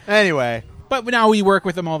have true. done. Anyway, But now we work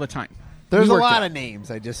with them all the time. there's We a worked lot it. of names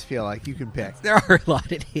I just feel like you can pick. There are a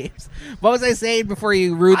lot of names. What was I saying before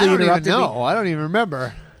you I rudely don't even interrupted know. me? I don't even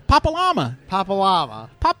remember. Papa Llama. Papa Llama.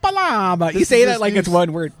 Papa Llama. You This say is that this like new it's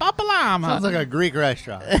one word. Papa Llama. Sounds like a Greek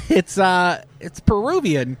restaurant. It's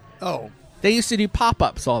Peruvian. Oh. They used to do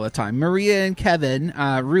pop-ups all the time. Maria and Kevin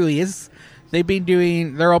Ruiz,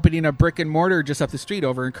 they're opening a brick and mortar just up the street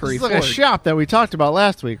over in Curry It's like Ford. a shop that we talked about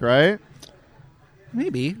last week, right?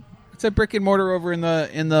 Maybe. It's a brick and mortar over in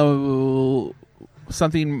the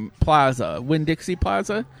something plaza, Winn-Dixie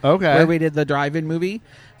Plaza. Okay. Where we did the drive-in movie.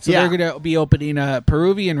 So Yeah. they're going to be opening a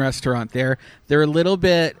Peruvian restaurant there. They're a little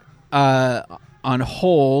bit on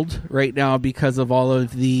hold right now because of all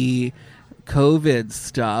of the COVID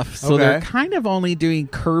stuff. So Okay. they're kind of only doing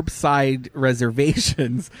curbside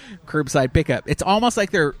reservations, curbside pickup. It's almost like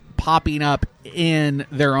they're popping up in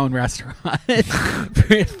their own restaurant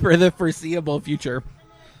for the foreseeable future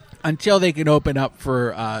until they can open up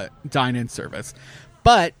for dine-in service.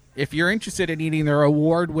 But if you're interested in eating their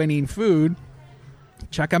award-winning food,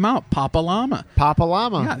 check them out, Papa Llama. Papa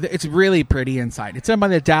Llama. Yeah, it's really pretty inside. It's done by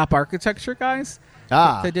the DAP Architecture guys.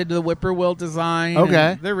 Ah. They did the whippoorwill design.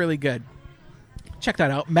 Okay. and they're really good. Check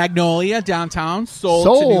that out. Magnolia downtown, sold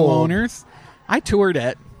to new Sold. owners. I toured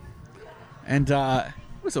it, and it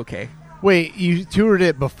was okay. Wait, you toured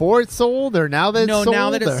it before it sold, or now that it's No, sold? now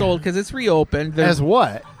that it's or- sold because it's reopened. There's As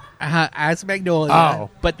what? as Magnolia, Oh.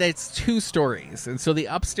 but it's 2 stories, and so the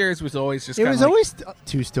upstairs was always just. It kinda was like, always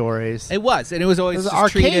 2 stories. It was, and it was always There's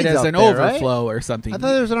just treated arcades as up an there, right? overflow or something. I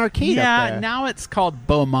thought there was an arcade up yeah, there. now it's called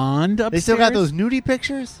Beaumont upstairs. They still got those nudie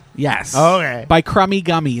pictures? Yes. Okay. By Crummy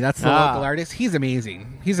Gummy. That's the Ah. local artist. He's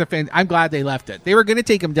amazing. He's a fan. I'm glad they left it. They were going to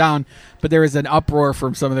take him down, but there was an uproar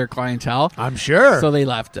from some of their clientele. I'm sure. So they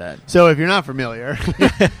left it. So if you're not familiar,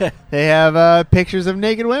 they have pictures of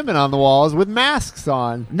naked women on the walls with masks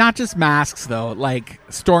on. Not just masks, though, like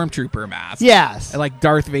stormtrooper masks. Yes. And like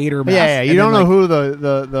Darth Vader masks. Yeah, you and don't then, know like,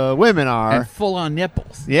 who the women are. And full on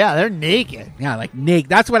nipples. Yeah, they're naked. Yeah, like naked.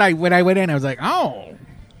 That's what when I went in, I was like, oh,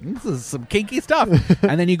 this is some kinky stuff.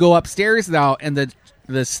 And then you go upstairs now, and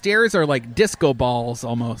the stairs are like disco balls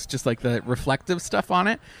almost, just like the reflective stuff on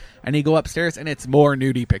it. And you go upstairs, and it's more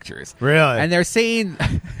nudie pictures. Really? And they're saying,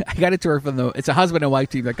 I got it to her from it's a husband and wife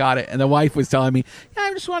team that got it, and the wife was telling me, yeah,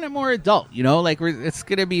 I just want it more adult, like it's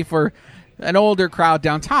going to be for an older crowd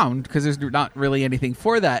downtown because there's not really anything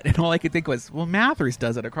for that. And all I could think was, well, Mathers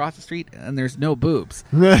does it across the street, and there's no boobs.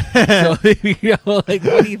 So, like, what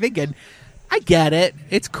are you thinking? I get it.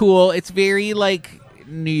 It's cool. It's very like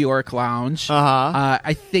New York lounge. Uh-huh.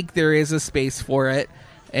 I think there is a space for it,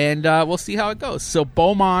 and we'll see how it goes. So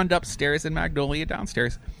Beaumont upstairs and Magnolia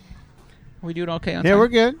downstairs. Are we doing okay on Yeah, time? we're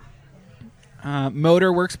good.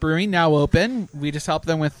 Motorworks Brewing now open. We just helped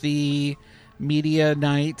them with the media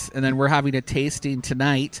night, and then we're having a tasting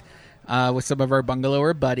tonight with some of our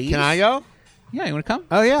bungalower buddies. Can I go? Yeah, you want to come?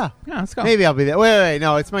 Oh, yeah. Yeah, let's go. Maybe I'll be there. Wait.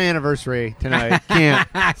 No, it's my anniversary tonight. Can't.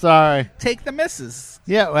 Sorry. Take the missus.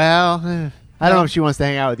 Yeah, well, I don't know if she wants to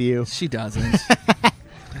hang out with you. She doesn't.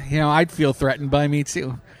 I'd feel threatened by me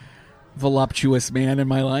too. Voluptuous man in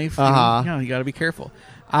my life. Uh-huh. You got to be careful.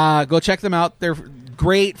 Go check them out. They're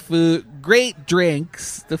great food, great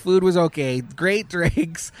drinks. The food was okay. Great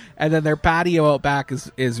drinks, and then their patio out back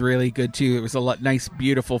is really good too. It was a nice,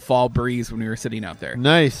 beautiful fall breeze when we were sitting out there.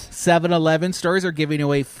 Nice. 7-Eleven stores are giving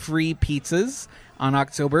away free pizzas on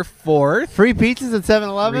October 4th. Free pizzas at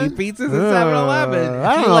 7-Eleven? Free pizzas at 7-Eleven.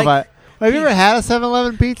 I don't know if have you ever had a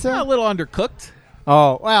 7-Eleven pizza? A little undercooked.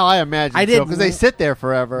 Oh, well, I imagine I so, did because they sit there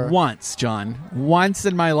forever. Once, John. Once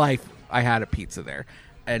in my life, I had a pizza there.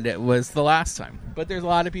 and it was the last time. But there's a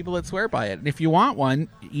lot of people that swear by it. And if you want one,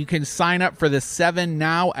 you can sign up for the 7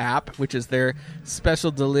 Now app, which is their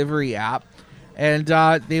special delivery app, and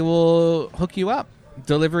they will hook you up,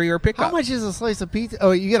 delivery or pickup. How much is a slice of pizza?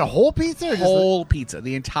 Oh, you get a whole pizza? Or just Whole pizza,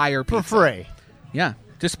 the entire for pizza. free? Yeah,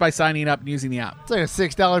 just by signing up and using the app. It's like a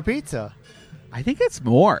 $6 pizza. I think it's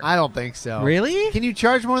more. I don't think so. Really? Can you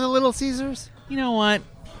charge more than Little Caesars? You know what?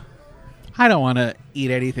 I don't want to eat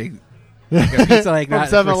anything like a pizza like From that.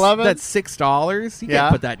 7-Eleven? That's $6. You Yeah.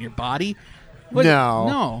 can't put that in your body. What- No.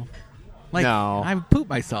 No. Like, No. I would poop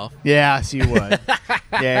myself. Yes, you would.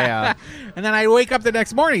 Yeah. And then I wake up the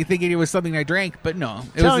next morning thinking it was something I drank, but no.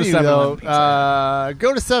 It Telling was you the though, 7-Eleven pizza.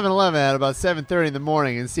 go to 7-Eleven at about 7:30 in the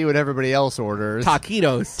morning and see what everybody else orders.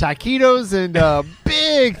 Taquitos. Taquitos and a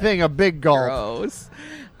big thing, a big gulp. Gross.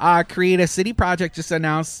 Create a City Project just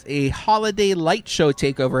announced a holiday light show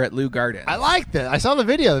takeover at Lou Gardens. I like that. I saw the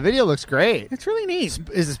video. The video looks great. It's really neat.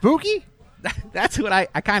 Is it spooky? That's what I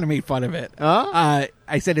kind of made fun of it. Huh?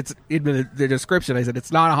 I said it's in the description. I said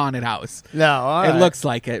it's not a haunted house. No. all It right. looks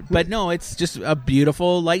like it, but no, it's just a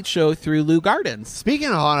beautiful light show through Lou Gardens, Speaking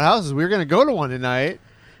of haunted houses, we were going to go to one tonight.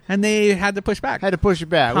 and they had to push back. Had to push it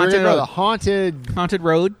back. Haunted we were going to go to road. the haunted Haunted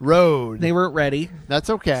Road. road. They weren't ready, That's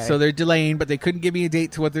okay. so they're delaying, but they couldn't give me a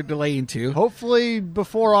date to what they're delaying to. hopefully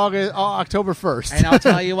before October 1st. And I'll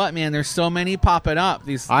tell you what, man, there's so many popping up.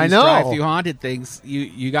 These I know. drive-through haunted things.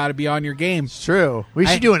 You got to be on your game. It's true. We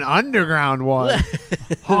should do an underground one.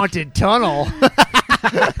 Haunted tunnel.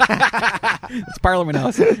 It's Parliament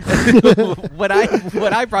House. what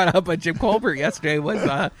I brought up on Jim Colbert yesterday was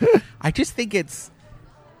I just think it's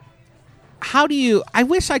how do you I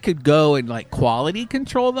wish I could go and like quality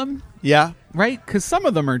control them, Yeah. right? Because some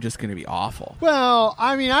of them are just going to be awful. Well,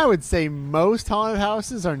 I mean, I would say most haunted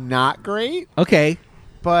houses are not great, Okay.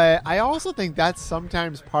 but I also think that's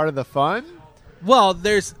sometimes part of the fun. Well,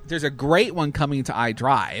 there's a great one coming to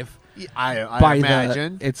iDrive. I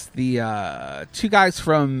imagine. It's the two guys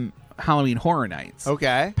from Halloween Horror Nights.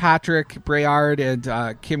 Okay. Patrick Brayard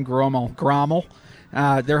and Kim Grommel.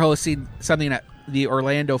 They're hosting something at the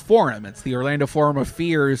Orlando Forum. It's the Orlando Forum of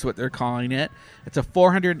Fears, what they're calling it. It's a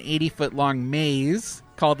 480-foot long maze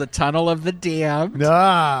called the Tunnel of the Damned.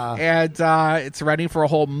 Ah. And it's running for a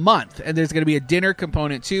whole month. And there's going to be a dinner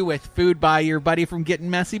component, too, with food by your buddy from Getting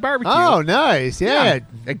Messy Barbecue. Oh, nice. Yeah.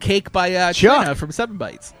 A cake by Chuck. Tina from 7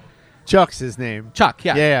 Bites. Chuck's his name. Chuck,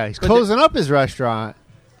 yeah. Yeah. He's But closing up his restaurant.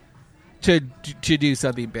 to do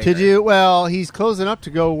something bigger. He's closing up to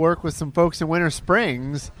go work with some folks in Winter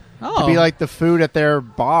Springs Oh. to be like the food at their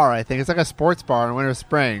bar. I think it's like a sports bar in Winter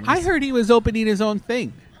Springs. I heard he was opening his own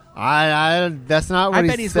thing. I that's not what I he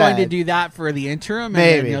bet he's said. going to do that for the interim, and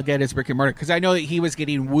Maybe. then he'll get his brick and mortar. Because I know that he was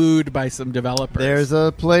getting wooed by some developers. There's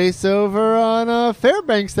a place over on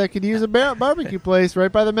Fairbanks that could use a barbecue place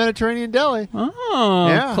right by the Mediterranean Deli. oh,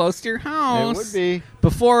 Yeah. close to your house. It would be.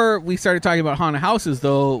 Before we started talking about haunted houses,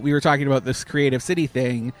 though, we were talking about this Creative City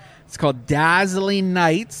thing. It's called Dazzling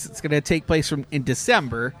Nights. It's going to take place in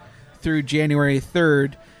December through January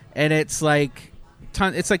 3rd, and it's like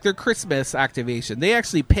it's like their Christmas activation. They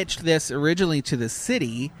actually pitched this originally to the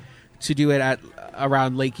city to do it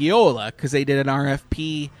around Lake Eola because they did an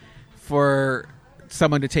RFP for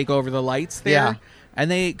someone to take over the lights there. Yeah.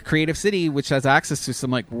 And Creative City, which has access to some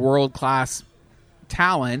like world-class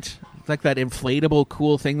talent, like that inflatable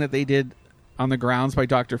cool thing that they did on the grounds by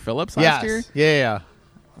Dr. Phillips last year. Yes. Yeah.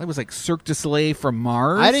 It was like Cirque du Soleil from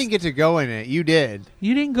Mars. I didn't get to go in it. You did.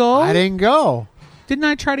 You didn't go? I didn't go. Didn't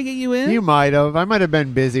I try to get you in? You might have. I might have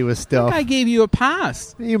been busy with I stuff. think I gave you a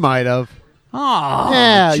pass. You might have. Oh,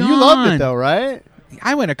 Yeah, you loved John. it though, right?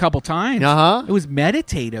 I went a couple times. Uh-huh. It was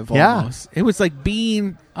meditative Yeah. almost. It was like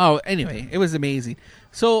being anyway, it was amazing.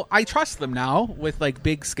 So I trust them now with like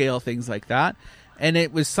big scale things like that. And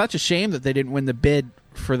it was such a shame that they didn't win the bid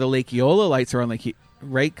for the Lake Eola lights around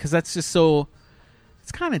right? Because that's just so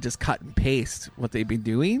it's kind of just cut and paste what they've been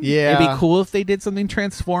doing. Yeah. It'd be cool if they did something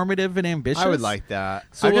transformative and ambitious. I would like that.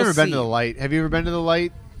 So I've we'll never been see. to the light. Have you ever been to the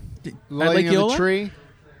light? Lake Lighting of the Eola? tree?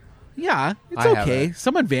 Yeah, it's I okay. haven't.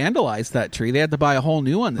 Someone vandalized that tree. They had to buy a whole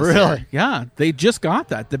new one this Really? year. Yeah, they just got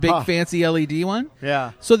that. The big Huh. fancy LED one.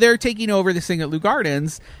 Yeah. So they're taking over this thing at Lou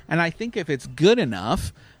Gardens, and I think if it's good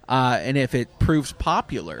enough, and if it proves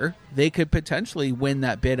popular, they could potentially win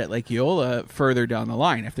that bid at Lake Eola further down the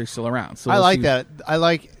line if they're still around. So I we'll like see. that. I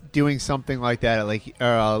like doing something like that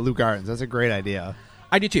at Lou Gardens. That's a great idea.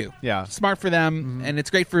 I do too. Yeah. Smart for them, and it's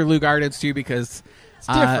great for Lou Gardens too because It's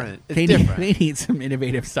different. It's they different. Need, they need some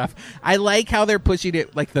innovative stuff. I like how they're pushing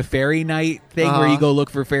it like the fairy night thing where Uh-huh. you go look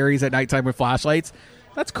for fairies at nighttime with flashlights.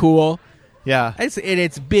 That's cool. Yeah.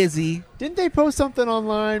 It's busy. Didn't they post something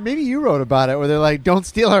online? Maybe you wrote about it where they're like, don't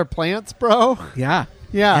steal our plants, bro. Yeah.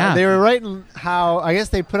 Yeah. They were writing how, I guess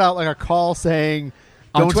they put out like a call saying,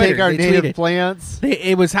 On don't Twitter, take our they native tweeted. plants.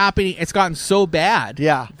 It was happening. It's gotten so bad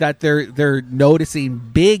that they're noticing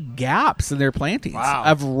big gaps in their plantings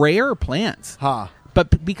of rare plants. Huh.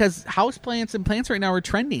 But because house plants and plants right now are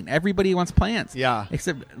trending. Everybody wants plants. Yeah.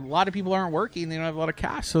 Except a lot of people aren't working. They don't have a lot of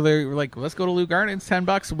cash. So they're like, let's go to Lou Gardens,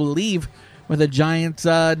 $10. We'll leave with a giant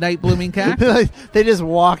night blooming cactus. They just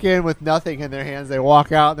walk in with nothing in their hands. They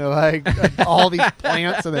walk out and they're like, all these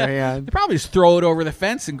plants in their hand. They probably just throw it over the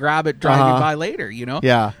fence and grab it driving by later, you know?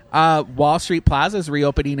 Yeah. Wall Street Plaza is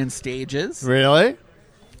reopening in stages. Really?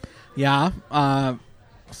 Yeah.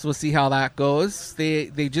 So we'll see how that goes. They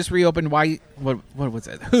just reopened what was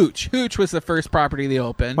it? Hooch. Hooch was the first property they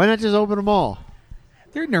opened. Why not just open them all?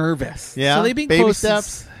 They're nervous. Yeah? So they've been Baby closed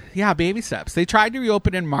steps? Yeah, baby steps. They tried to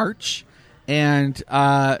reopen in March, and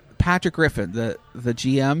Patrick Griffin, the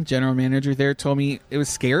GM, general manager there, told me it was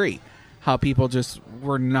scary how people just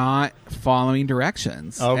were not following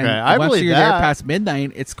directions. Okay, and I once believe you're that. there past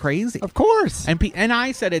midnight, it's crazy. Of course. And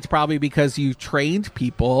I said it's probably because you trained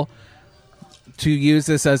people to use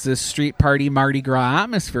this as a street party Mardi Gras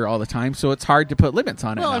atmosphere all the time, so it's hard to put limits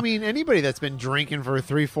on it. Well, now. I mean, anybody that's been drinking for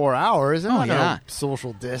 3-4 hours, they're not yeah. gonna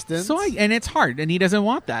social distance. And it's hard, and he doesn't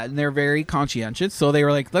want that, and they're very conscientious. So they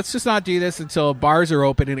were like, let's just not do this until bars are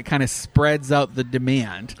open, and it kind of spreads out the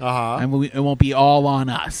demand, and it won't be all on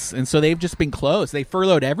us. And so they've just been closed. They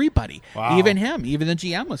furloughed everybody, even him, even the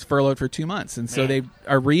GM was furloughed for 2 months, and so they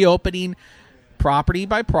are reopening property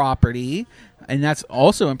by property. And that's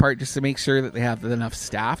also in part just to make sure that they have enough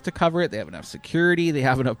staff to cover it. They have enough security. They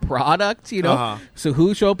have enough product, you know. So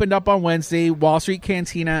Hooch opened up on Wednesday. Wall Street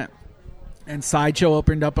Cantina and Sideshow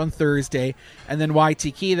opened up on Thursday. And then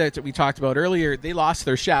YTK that we talked about earlier, they lost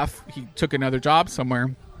their chef. He took another job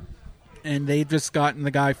somewhere. And they've just gotten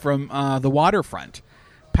the guy from the Waterfront.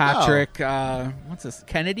 Patrick, what's this?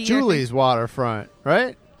 Kennedy? Julie's Waterfront,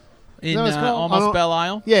 right? In what it's called? almost Belle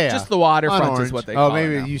Isle? Yeah. Just the Waterfront On is what they call it. Oh,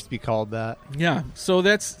 maybe now. it used to be called that. Yeah, so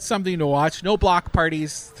that's something to watch. No block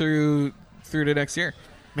parties through the next year.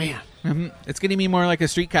 Man. It's going to be more like a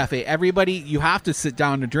street cafe. Everybody, you have to sit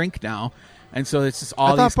down to drink now, and so it's just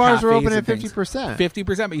all I thought these bars were cafes open and at things. 50%.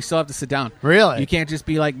 50%, but you still have to sit down. Really? You can't just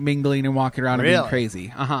be like mingling and walking around and being crazy.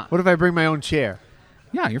 What if I bring my own chair?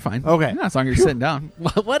 Yeah, you're fine. Okay. Yeah, as long as you're sitting down.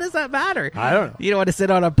 What does that matter? I don't know. You don't want to sit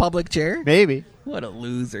on a public chair? Maybe. What a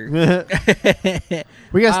loser.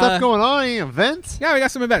 We got stuff going on. Any events? Yeah, we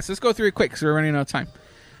got some events. Let's go through it quick because we're running out of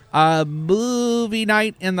time. Movie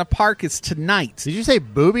night in the park is tonight. Did you say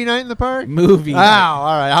booby night in the park? Movie Oh, night.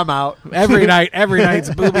 all right. I'm out. Every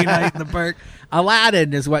night's booby night in the park.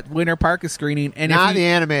 Aladdin is what Winter Park is screening, and Not the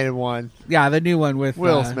animated one. yeah, the new one with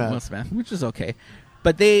Will Smith. which is okay.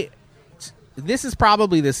 But this is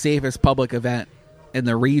probably the safest public event in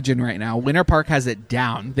the region right now. Winter Park has it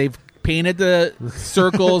down. They've painted the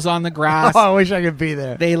circles on the grass. Oh, I wish I could be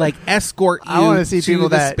there. They like escort you I want to see people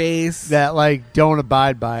the that space. that like don't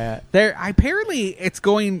abide by it. There, apparently, it's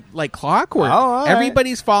going like clockwork. Oh, all right.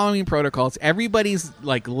 Everybody's following protocols. Everybody's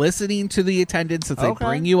like listening to the attendants as they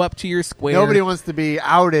bring you up to your square. Nobody wants to be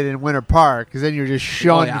outed in Winter Park because then you're just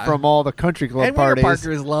shunned from all the country club and parties. Winter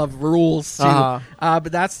Parkers love rules too. Uh-huh.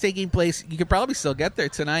 But that's taking place. You could probably still get there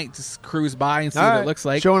tonight. Just cruise by and see All what right. it looks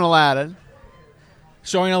like. Showing Aladdin.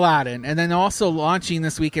 Showing Aladdin, and then also launching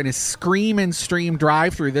this weekend is Scream and Stream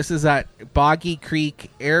Drive-Through. This is at Boggy Creek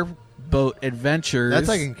Airboat Adventures. That's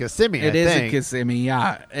like in Kissimmee. It I is think. in Kissimmee,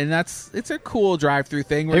 yeah, and it's a cool drive-through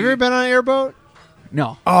thing. Have you ever been on an airboat?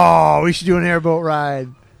 No. Oh, we should do an airboat ride.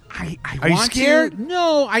 I Are you want scared? to.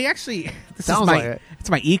 No, I actually. This Sounds is my. like it. It's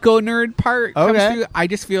my eco nerd part. comes Okay. through. I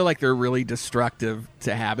just feel like they're really destructive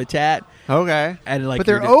to habitat. Okay, And like, but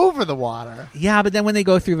they're you're just- over the water. Yeah, but then when they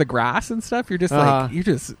go through the grass and stuff, you're just like you're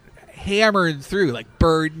just hammered through like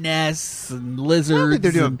bird nests and I lizards. don't think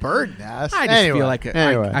they're doing and- bird nests. I just Anyway, feel like it.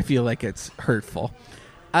 Anyway. I feel like it's hurtful.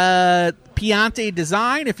 Piante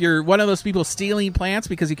Design. If you're one of those people stealing plants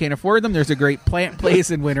because you can't afford them, there's a great plant place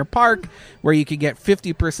in Winter Park where you can get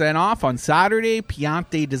 50% off on Saturday.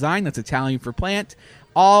 Piante Design. That's Italian for plant.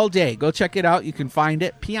 All day. Go check it out. You can find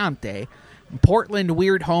it. Piante. Portland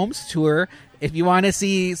Weird Homes Tour. If you want to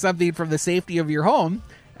see something from the safety of your home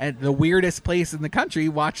at the weirdest place in the country,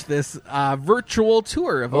 watch this virtual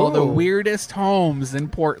tour of all the weirdest homes in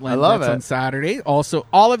Portland. I love That's it. on Saturday. Also,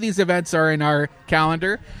 all of these events are in our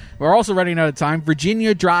calendar. We're also running out of time.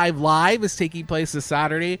 Virginia Drive Live is taking place this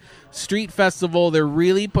Saturday. Street Festival, they're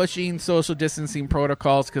really pushing social distancing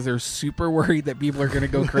protocols because they're super worried that people are going to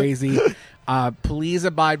go crazy. Please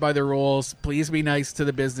abide by the rules. Please be nice to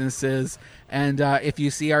the businesses. And if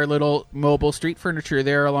you see our little mobile street furniture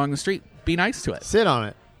there along the street, be nice to it. Sit on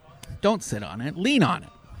it. Don't sit on it. Lean on it.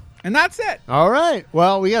 And that's it. All right.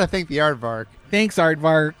 Well, we got to thank the Aardvark. Thanks,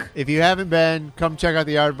 Aardvark. If you haven't been, come check out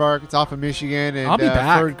the Aardvark. It's off of Michigan and I'll be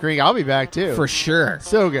back. Ford Creek. I'll be back too. For sure.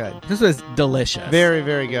 So good. This was delicious. Very,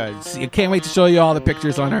 very good. I can't wait to show you all the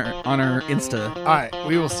pictures on our Insta. All right.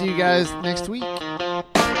 We will see you guys next week.